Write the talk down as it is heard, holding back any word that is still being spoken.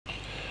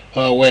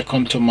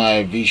Welcome to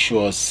my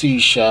Visual C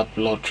Sharp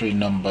lottery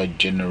number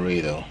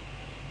generator.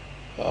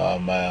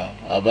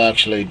 I've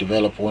actually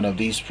developed one of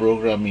these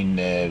programs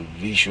in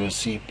Visual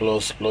C++.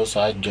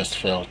 I just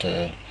felt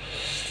it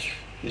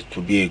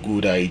would be a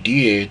good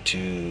idea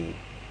to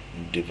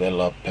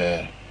develop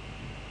a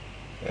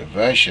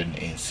version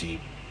in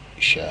C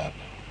Sharp.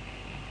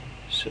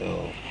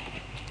 So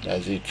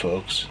that's it,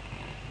 folks.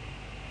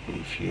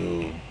 If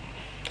you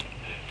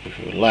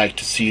like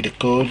to see the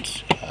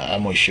codes,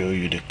 I'm gonna show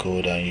you the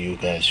code and you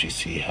guys will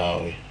see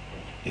how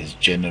it's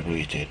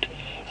generated.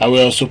 I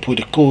will also put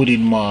the code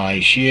in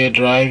my share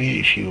drive.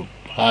 If you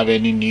have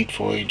any need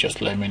for it,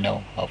 just let me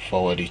know. I'll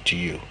forward it to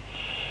you.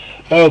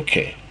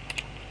 Okay,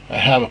 I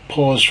have a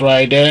pause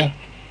right there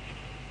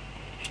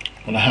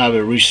and I have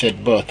a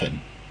reset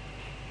button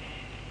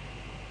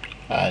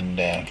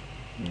and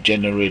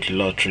generate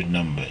lottery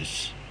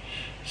numbers.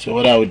 So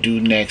what I would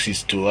do next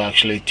is to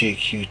actually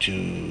take you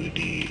to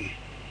the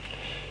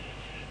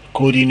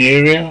coding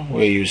area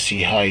where you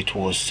see how it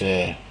was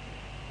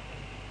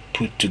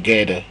put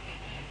together.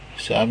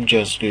 So I'm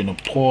just going to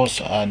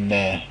pause and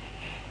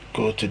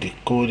go to the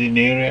coding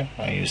area,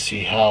 and you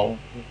see how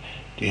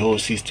the whole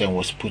system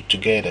was put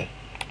together.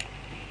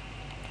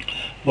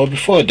 But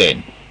before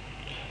then,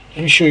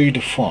 let me show you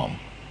the form.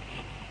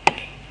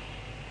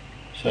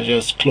 So I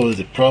just close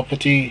the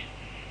property.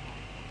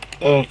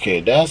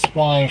 Okay, that's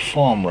my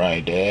form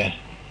right there.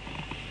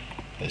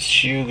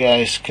 As you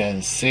guys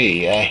can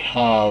see, I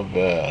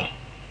have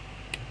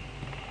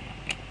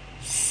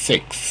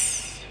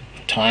 6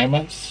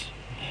 timers,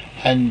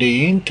 and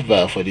the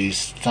interval for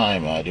this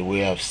timer, the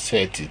way I've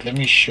set it, let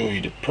me show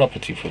you the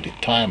property for the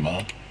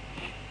timer.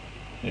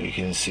 You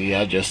can see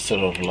I just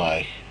sort of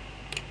like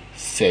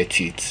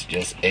set it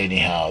just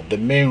anyhow. The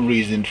main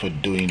reason for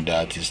doing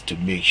that is to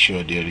make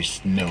sure there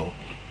is no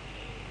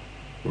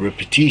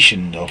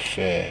repetition of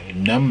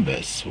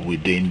numbers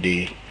within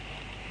the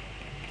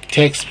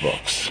text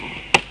box.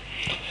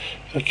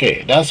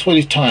 Okay, that's for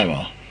the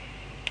timer.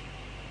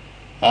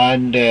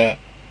 And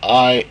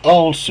I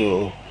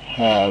also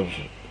have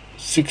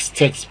 6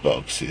 text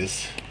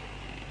boxes,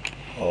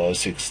 or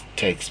 6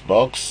 text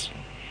box.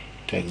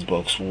 Text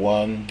box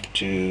 1,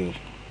 2,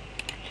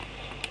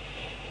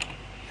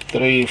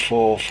 3,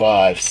 4,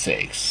 5,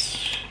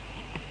 6.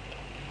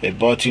 A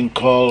button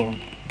called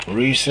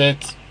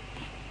reset,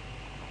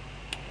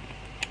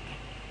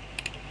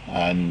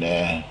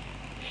 and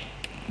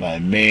my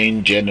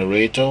main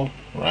generator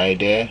right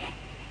there,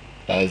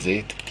 that's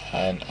it,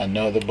 and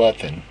another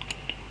button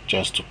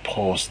just to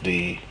pause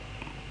the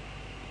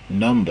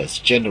numbers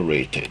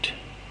generated.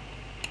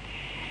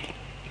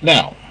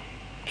 Now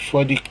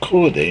for the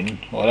coding,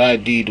 what I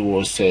did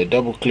was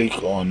double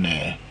click on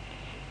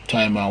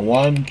timer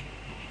 1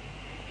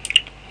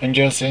 and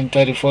just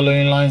enter the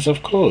following lines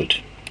of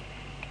code.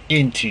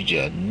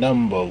 Integer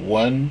number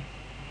 1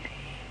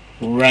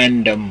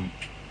 random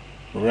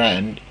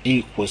rand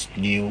equals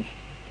new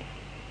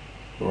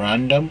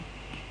random.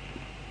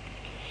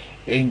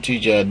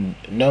 Integer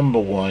number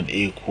 1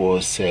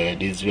 equals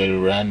this very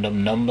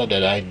random number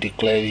that I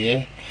declared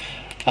here,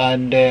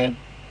 and the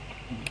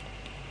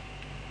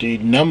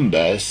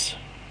numbers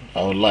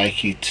I would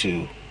like it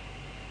to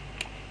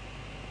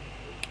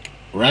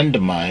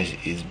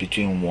randomize is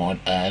between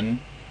 1 and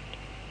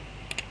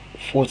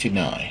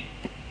 49.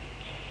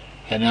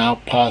 And I'll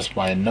pass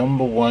my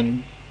number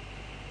 1,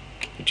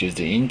 which is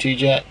the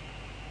integer,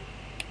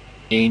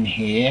 in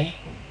here,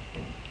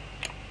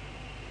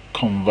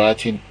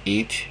 converting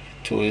it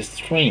to a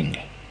string,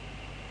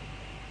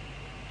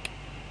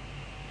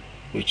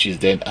 which is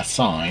then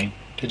assigned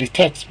to the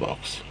text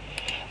box.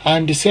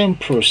 And the same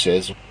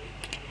process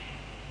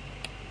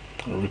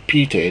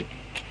repeated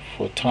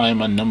for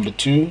timer number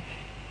 2,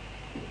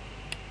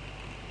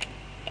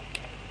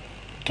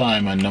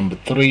 timer number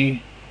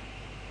 3,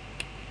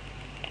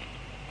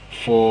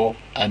 4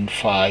 and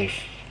 5,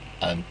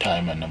 and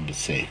timer number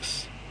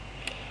 6.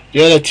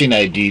 The other thing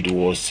I did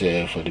was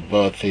for the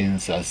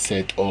buttons, I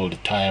set all the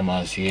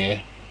timers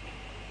here.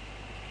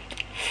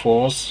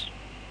 Force,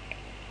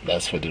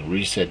 that's for the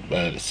reset,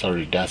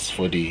 that's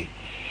for the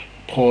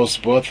pause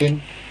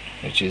button,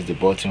 which is the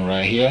button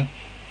right here.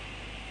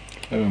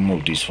 Let me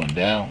move this one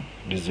down.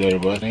 This very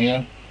button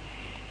here,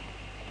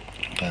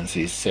 you can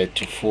see set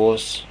to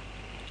force.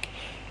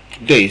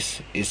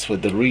 This is for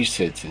the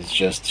reset. It's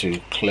just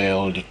to clear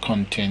all the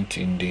content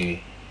in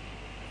the,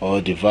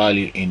 or the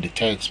value in the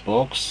text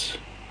box.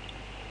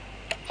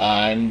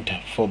 And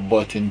for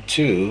button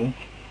 2,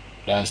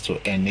 that's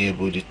to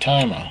enable the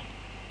timer,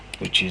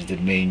 which is the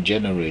main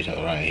generator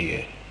right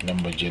here,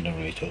 number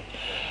generator.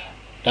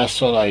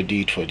 That's all I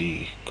did for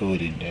the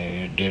coding.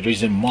 There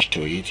isn't much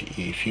to it.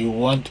 If you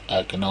want,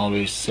 I can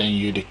always send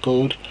you the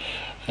code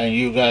and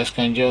you guys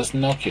can just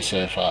knock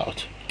yourself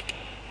out.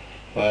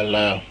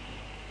 Well,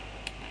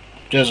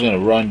 just going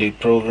to run the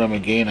program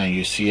again and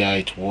you see how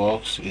it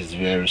works. It's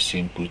very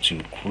simple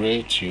to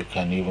create. You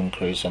can even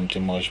create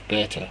something much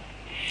better.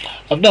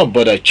 I've not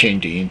bothered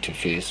changing the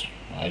interface.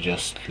 I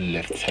just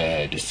left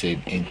the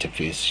same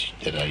interface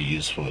that I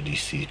use for the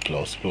C++.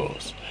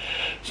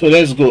 So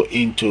let's go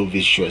into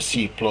Visual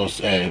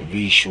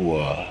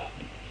Visual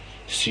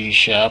C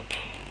Sharp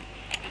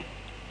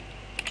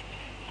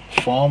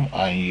form,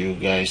 and you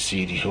guys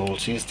see the whole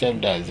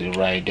system. That's it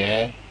right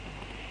there.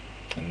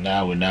 And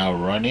now we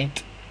run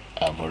it.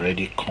 I've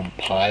already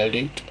compiled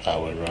it. I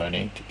will run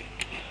it,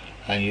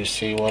 and you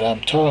see what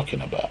I'm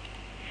talking about.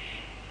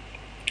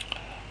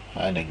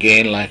 And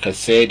again, like I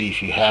said,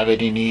 if you have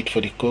any need for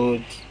the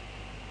codes,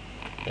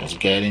 just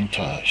get in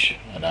touch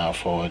and I'll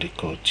forward the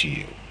code to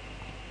you.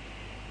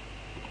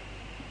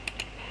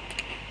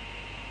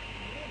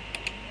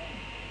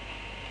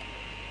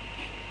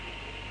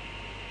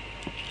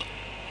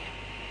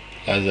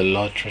 As the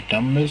lottery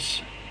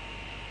numbers,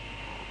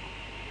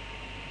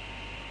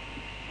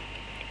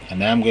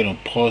 and I'm going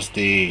to pause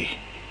the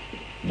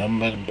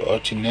number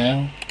button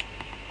now,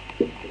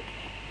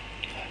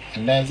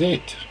 and that's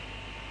it.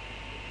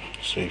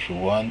 So if you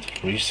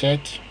want,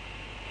 reset,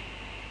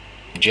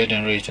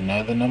 generate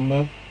another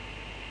number,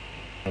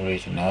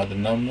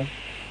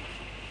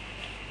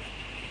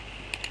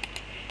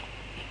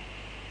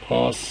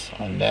 pause,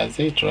 and that's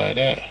it right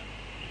there.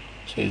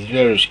 So it's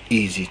very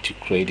easy to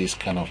create this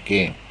kind of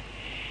game,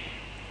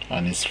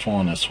 and it's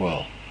fun as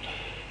well.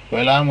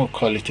 Well, I'm gonna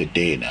call it a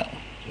day now.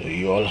 So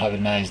you all have a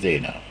nice day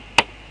now.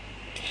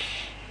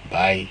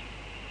 Bye.